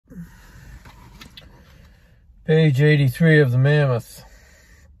Page 83 of the Mammoth.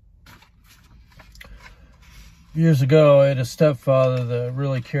 Years ago, I had a stepfather that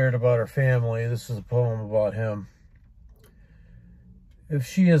really cared about our family. This is a poem about him. If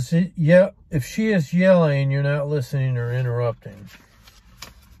she is yelling, you're not listening or interrupting.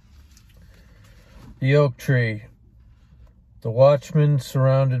 The oak tree. The watchman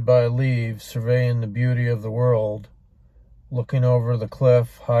surrounded by leaves, surveying the beauty of the world, looking over the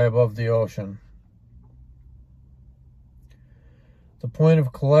cliff high above the ocean. The point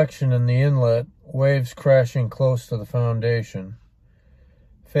of collection in the inlet, waves crashing close to the foundation.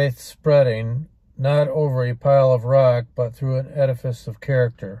 Faith spreading, not over a pile of rock, but through an edifice of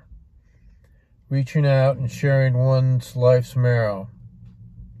character. Reaching out and sharing one's life's marrow.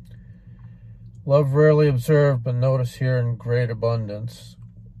 Love rarely observed, but noticed here in great abundance.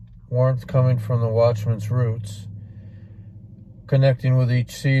 Warmth coming from the watchman's roots, connecting with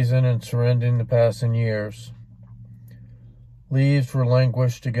each season and surrendering the passing years. Leaves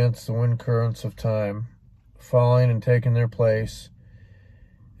relinquished against the wind currents of time, falling and taking their place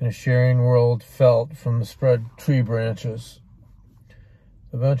in a sharing world felt from the spread tree branches.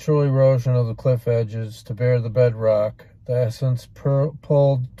 Eventual erosion of the cliff edges to bare the bedrock, the essence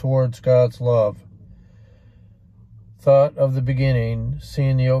pulled towards God's love. Thought of the beginning,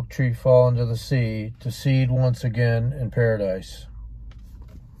 seeing the oak tree fall into the sea, to seed once again in paradise.